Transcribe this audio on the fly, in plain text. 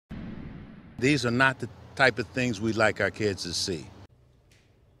These are not the type of things we like our kids to see.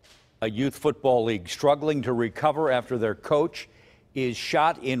 A youth football league struggling to recover after their coach is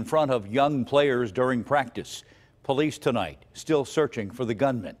shot in front of young players during practice. Police tonight still searching for the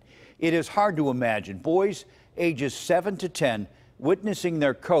gunman. It is hard to imagine boys ages 7 to 10 witnessing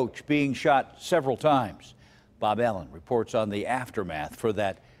their coach being shot several times. Bob Allen reports on the aftermath for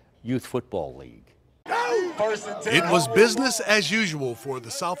that youth football league. It was business as usual for the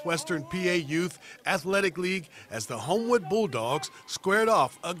Southwestern PA Youth Athletic League as the Homewood Bulldogs squared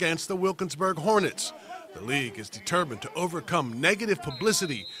off against the Wilkinsburg Hornets. The league is determined to overcome negative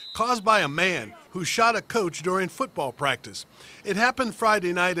publicity caused by a man who shot a coach during football practice. It happened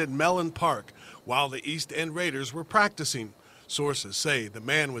Friday night at Mellon Park while the East End Raiders were practicing. Sources say the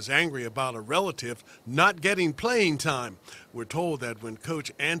man was angry about a relative not getting playing time. We're told that when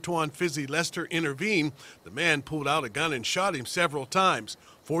Coach Antoine Fizzy Lester intervened, the man pulled out a gun and shot him several times.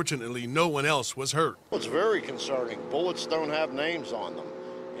 Fortunately, no one else was hurt. It's very concerning. Bullets don't have names on them.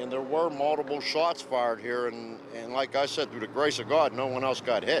 And there were multiple shots fired here, and like I said, through the grace of God, no one else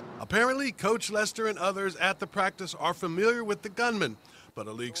got hit. Apparently, Coach Lester and others at the practice are familiar with the gunman, but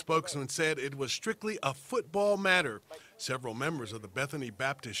a league spokesman said it was strictly a football matter. Several members of the Bethany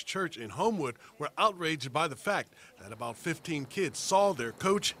Baptist Church in Homewood were outraged by the fact that about 15 kids saw their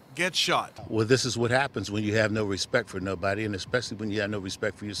coach get shot. Well, this is what happens when you have no respect for nobody, and especially when you have no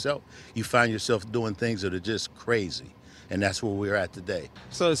respect for yourself. You find yourself doing things that are just crazy, and that's where we're at today.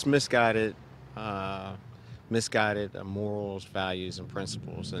 So it's misguided morals, values, and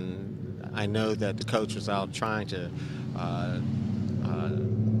principles. And I know that the coach was out trying to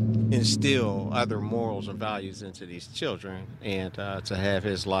instill other morals and values into these children, and to have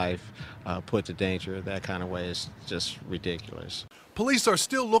his life put to danger that kind of way is just ridiculous. Police are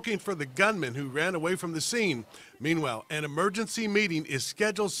still looking for the gunman who ran away from the scene. Meanwhile, an emergency meeting is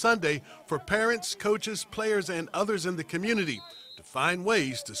scheduled Sunday for parents, coaches, players, and others in the community to find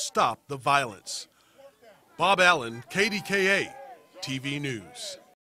ways to stop the violence. Bob Allen, KDKA-TV News.